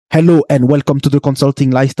Hello and welcome to the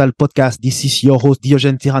Consulting Lifestyle Podcast. This is your host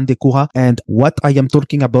Diogene Tirandekura, and what I am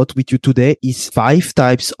talking about with you today is 5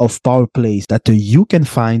 types of power plays that you can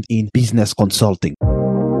find in business consulting.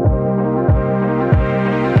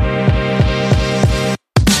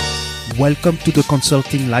 Welcome to the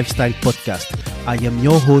Consulting Lifestyle Podcast. I am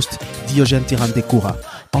your host Diogene Tirandekura.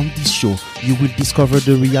 On this show, you will discover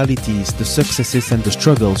the realities, the successes and the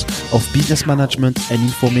struggles of business management and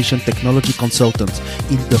information technology consultants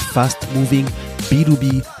in the fast-moving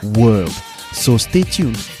B2B world. So stay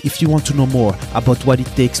tuned if you want to know more about what it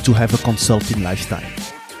takes to have a consulting lifestyle.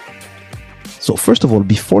 So first of all,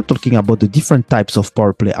 before talking about the different types of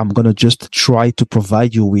power play, I'm going to just try to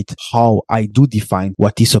provide you with how I do define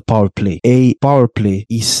what is a power play. A power play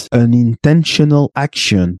is an intentional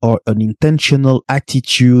action or an intentional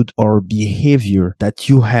attitude or behavior that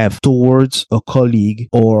you have towards a colleague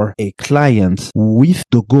or a client with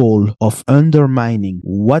the goal of undermining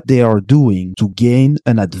what they are doing to gain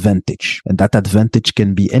an advantage. And that advantage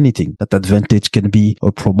can be anything. That advantage can be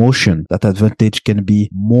a promotion. That advantage can be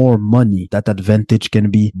more money. That advantage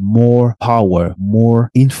can be more power,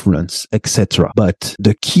 more influence, etc. But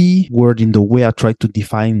the key word in the way I try to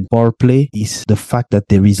define power play is the fact that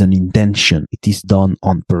there is an intention. It is done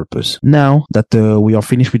on purpose. Now that we are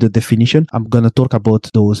finished with the definition, I'm going to talk about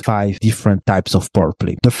those 5 different types of power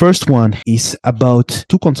play. The first one is about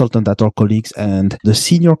 2 consultants that are colleagues and the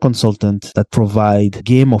senior consultant that provide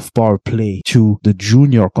game of power play to the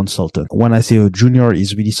junior consultant. When I say a junior,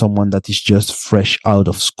 is really someone that is just fresh out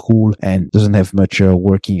of school and doesn't have much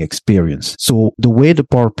working experience. So the way the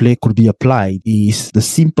power play could be applied is the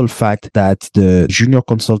simple fact that the junior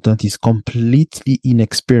consultant is completely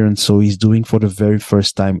inexperienced, so he's doing for the very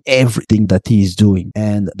first time everything that he is doing.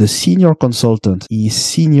 And the senior consultant is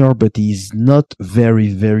senior, but he's not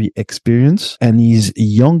very experienced, and he's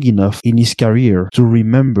young enough in his career to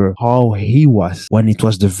remember how he was when it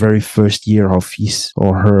was the very first year of his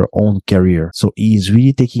or her own career. So he's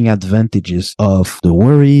really taking advantages of the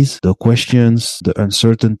worries, the questions, the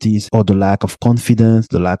uncertainties, or the lack of confidence,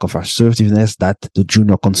 the lack of assertiveness that the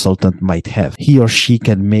junior consultant might have. He or she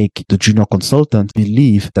can make the junior consultant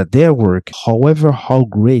believe that their work, however how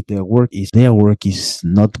great their work is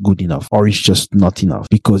not good enough, or it's just not enough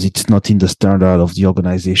because it's not in the standard of the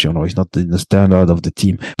organization or it's not in the standard of the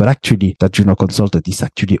team. But actually, that junior consultant is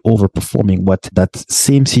actually overperforming what that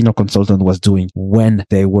same senior consultant was doing when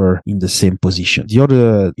they were in the same position. The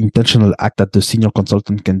other intentional act that the senior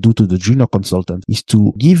consultant can do to the junior consultant is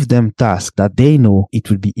to give them tasks that they know it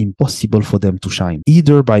will be impossible for them to shine,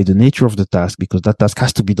 either by the nature of the task, because that task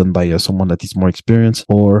has to be done by someone that is more experienced,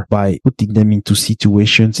 or by putting them into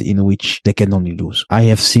situations in which they can only lose. I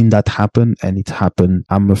have seen that happen, and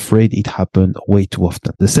I'm afraid it happened way too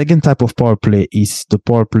often. The second type of power play is the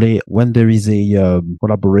power play when there is a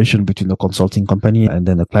collaboration between the consulting company and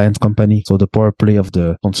then the client company. So the power play of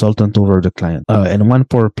the consultant over the client. And one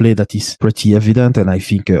power play that is pretty evident, and I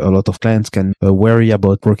think a lot of clients can worry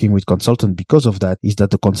about working with consultant because of that, is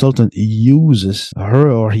that the consultant uses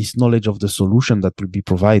her or his knowledge of the solution that will be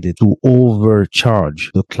provided to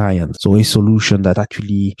overcharge the client. So a solution that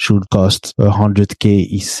actually should cost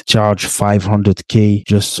 100k is charged 500k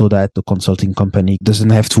just so that the consulting company doesn't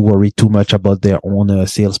have to worry too much about their own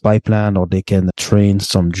sales pipeline, or they can train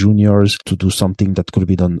some juniors to do something that could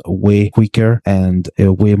be done way quicker and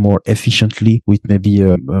way more efficiently with maybe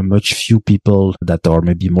much few people that are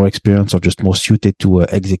maybe more experienced or just more suited to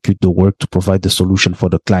execute the work to provide the solution for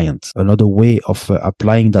the client. Another way of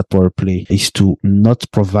applying that power play is to not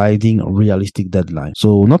providing realistic deadline.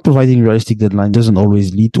 So not providing realistic deadline doesn't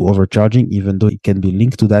always lead to overcharging, even though it can be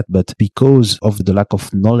linked to that. But because of the lack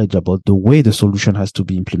of knowledge about the way the solution has to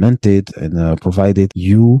be implemented and provided,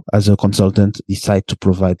 you as a consultant decide to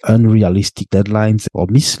provide unrealistic deadlines or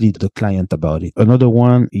mislead the client about it. Another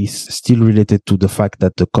one is still related to the fact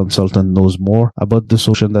that the consultant knows more about the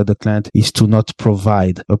solution than the client, is to not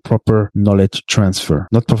provide a proper knowledge transfer,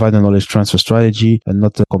 not provide a knowledge transfer strategy, and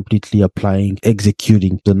not completely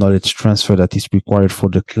executing the knowledge transfer that is required for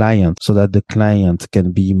the client, so that the client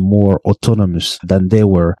can be more autonomous than they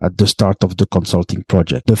were at the start of the consulting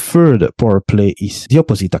project. The third power play is the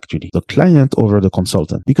opposite, actually, the client over the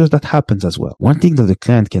consultant, because that happens as well. One thing that the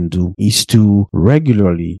client can do is to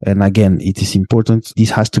regularly, and again, it is important, this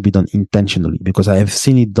has to be done intentionally, because I have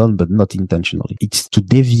seen it done but not intentionally. It's to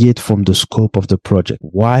deviate from the scope of the project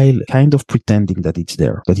while kind of pretending that it's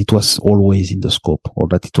there, that it was always in the scope or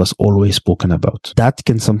that it was always spoken about. That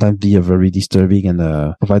can sometimes be a very disturbing and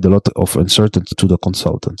provide a lot of uncertainty to the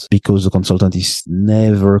consultant, because the consultant is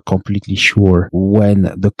never completely sure when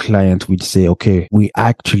the client will say, okay, we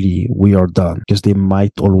are done, because they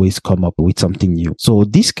might always come up with something new. So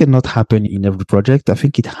this cannot happen in every project. I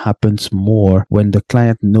think it happens more when the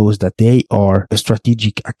client knows that they are a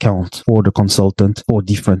strategic account for the consultant for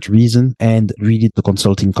different reasons, and really the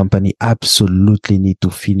consulting company absolutely need to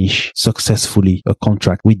finish successfully a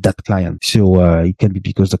contract with that client. So it can be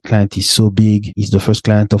because the client is so big, he's the first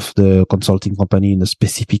client of the consulting company in a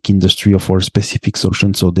specific industry or for a specific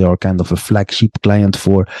solution, so they are kind of a flagship client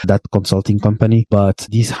for that consulting company. But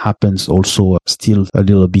this happens also still a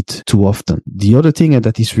little bit too often. The other thing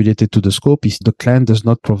that is related to the scope is the client does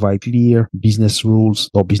not provide clear business rules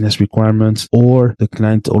or business requirements, or the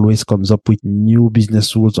client always comes up with new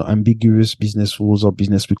business rules or ambiguous business rules or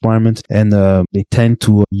business requirements, and they tend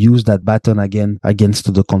to use that baton again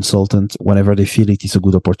against the consultant whenever they feel it is a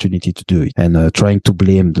good opportunity to do it, and trying to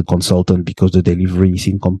blame the consultant because the delivery is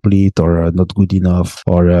incomplete or not good enough,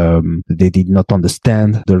 or they did not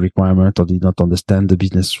understand the requirement or did not understand the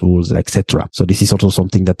business rules, etc. So this is also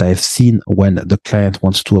something that I have seen when the client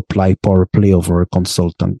wants to apply power play over a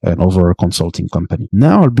consultant and over a consulting company.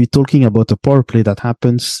 Now I'll be talking about a power play that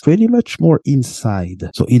happens pretty much more inside.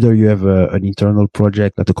 So either you have an internal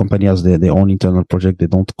project that the company has their own internal project, they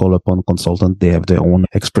don't call upon consultant, they have their own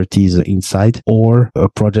expertise inside, or a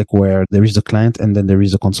project where there is the client and then there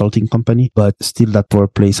is a consulting company, but still that power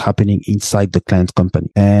play is happening inside the client company.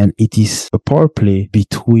 And it is a power play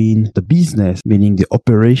between the business, meaning the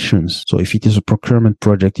operations. So if it is a procurement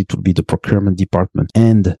project, it will be the procurement department,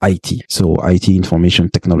 and IT. So IT, information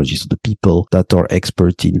technology. So the people that are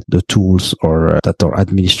expert in the tools or that are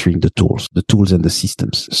administering the tools and the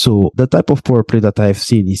systems. So the type of power play that I have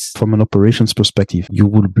seen is from an operations perspective, you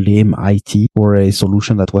will blame IT for a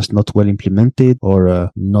solution that was not well implemented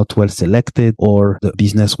or not well selected, or the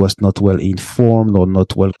business was not well informed or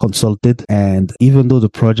not well consulted. And even though the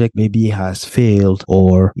project maybe has failed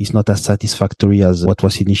or is not as satisfactory as what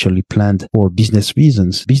was initially planned for business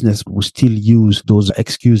reasons, business will still use those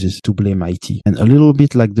excuses to blame IT. And a little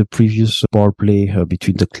bit like the previous power play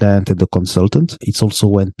between the client and the consultant, it's also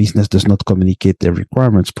when business does not communicate their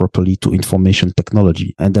requirements properly to information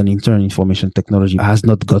technology. And then in turn, information technology has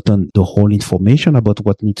not gotten the whole information about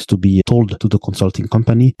what needs to be told to the consulting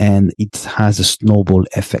company, and it has a snowball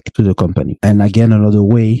effect to the company. And again, another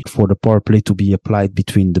way for the power play to be applied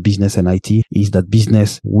between the business and IT is that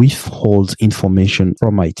business withholds information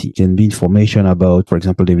from IT. It can be information about, for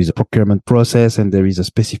example, there is a procurement process and there is a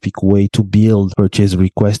specific way to build purchase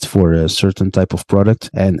requests for a certain type of product,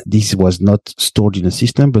 and this was not stored in a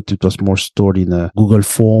system, but it was more stored in a Google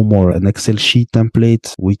form or an Excel sheet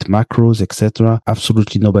template with macros, etc.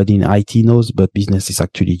 Absolutely nobody in IT knows, but business is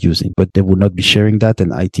actually using. But they would not be sharing that,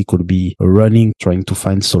 and IT could be running, trying to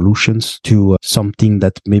find solutions to something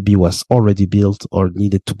that maybe was already built or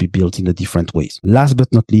needed to be built in a different ways. Last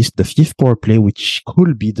but not least, the fifth power play, which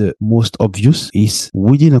could be the most obvious, is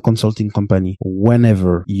within a consulting company.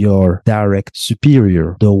 Whenever your direct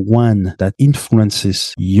superior, the one that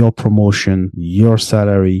influences your promotion, your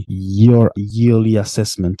salary, your yearly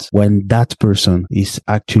assessment, when that person is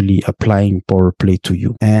actually applying power play to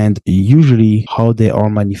you. And usually how they are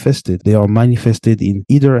manifested in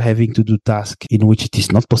either having to do tasks in which it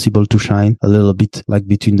is not possible to shine, a little bit like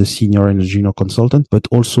between the senior and the junior consultant, but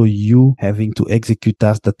also you having to execute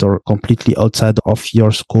tasks that are completely outside of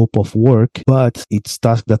your scope of work, but it's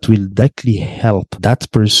tasks that will directly help that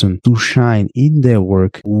person to shine in their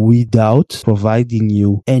work without providing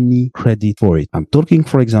you any credit for it. I'm talking,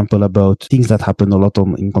 for example, about things that happen a lot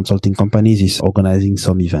in consulting companies is organizing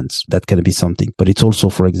some events. That can be something, but it's also,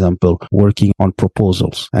 for example, working on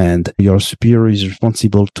proposals, and your superior is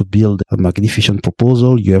responsible to build a magnificent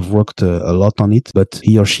proposal. You have worked a lot on it, but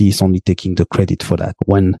he or she is only taking the credit for that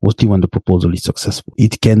mostly when the proposal is successful.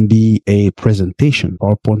 It can be a presentation,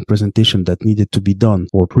 PowerPoint presentation that needed to be done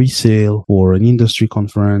for pre-sale, for an industry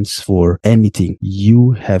conference, for anything.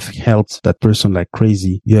 You have helped that person like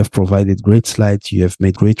crazy. You have provided great slides. You have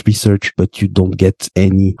made great research, but you don't get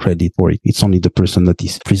any credit for it. It's only the person that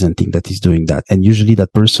is presenting that is doing that. And usually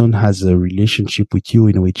that person has a relationship with you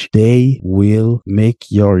in which they will make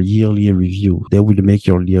your yearly review. They will make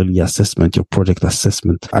your yearly assessment, your project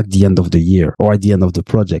assessment at the end of the year or at the end of the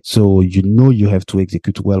project. So you know you have to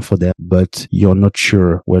execute well for them, but you're not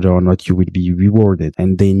sure whether or not you will be rewarded.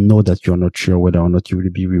 And they know that you're not sure whether or not you will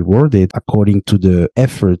be rewarded according to the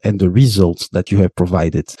effort and the results that you have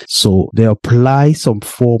provided. So they apply some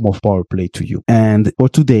form of power play to you. you. And for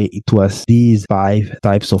today, it was these 5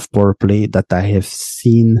 types of power play that I have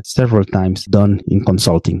seen several times done in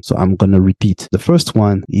consulting. So I'm going to repeat. The first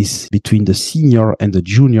one is between the senior and the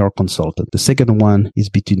junior consultant. The second one is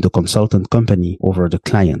between the consultant company over the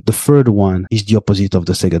client. The third one is the opposite of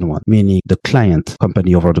the second one, meaning the client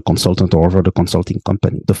company over the consultant or over the consulting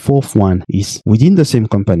company. The fourth one is within the same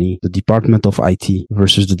company, the department of IT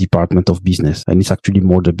versus the department of business. And it's actually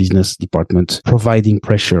more the business department providing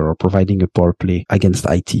pressure or providing a power play against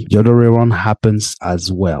IT. The other way around happens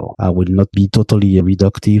as well. I will not be totally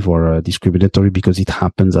reductive or discriminatory because it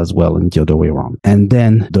happens as well in the other way around. And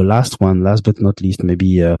then the last one, last but not least,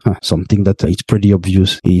 maybe something that is pretty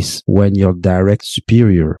obvious is when your direct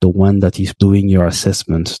superior, the one that is doing your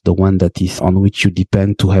assessment, the one that is on which you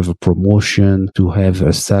depend to have a promotion, to have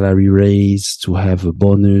a salary raise, to have a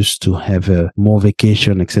bonus, to have a more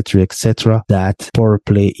vacation, etc., that power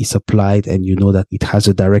play is applied and you know that it has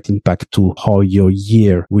a direct impact to how your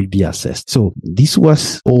year will be assessed. So this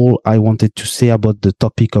was all I wanted to say about the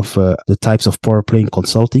topic of the types of power play in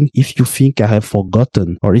consulting. If you think I have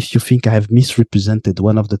forgotten or if you think I have misrepresented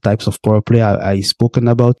one of the types of power play I spoken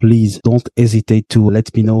about, please don't hesitate to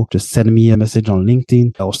let me know. Just send me a message on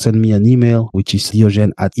LinkedIn or send me an email, which is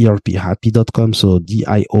diogene@erphappy.com. So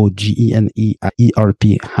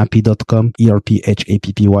diogene@erphappy.com,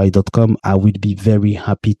 erphappy.com. I will be very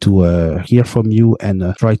happy to hear from you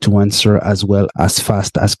and try to answer as well as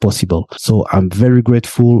fast as possible. So I'm very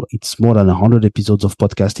grateful. It's more than 100 episodes of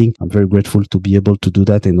podcasting. I'm very grateful to be able to do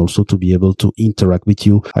that and also to be able to interact with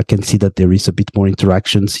you. I can see that there is a bit more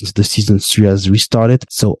interaction since the season 3 has restarted.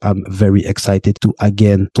 So I'm very excited to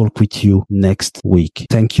again talk with you next week.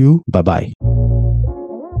 Thank you. Bye-bye.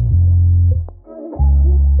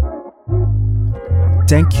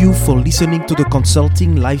 Thank you for listening to the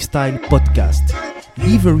Consulting Lifestyle Podcast.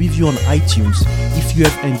 Leave a review on iTunes if you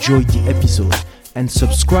have enjoyed the episode and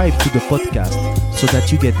subscribe to the podcast so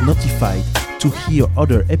that you get notified to hear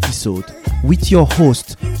other episodes with your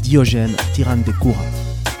host, Diogene Tirandekoura.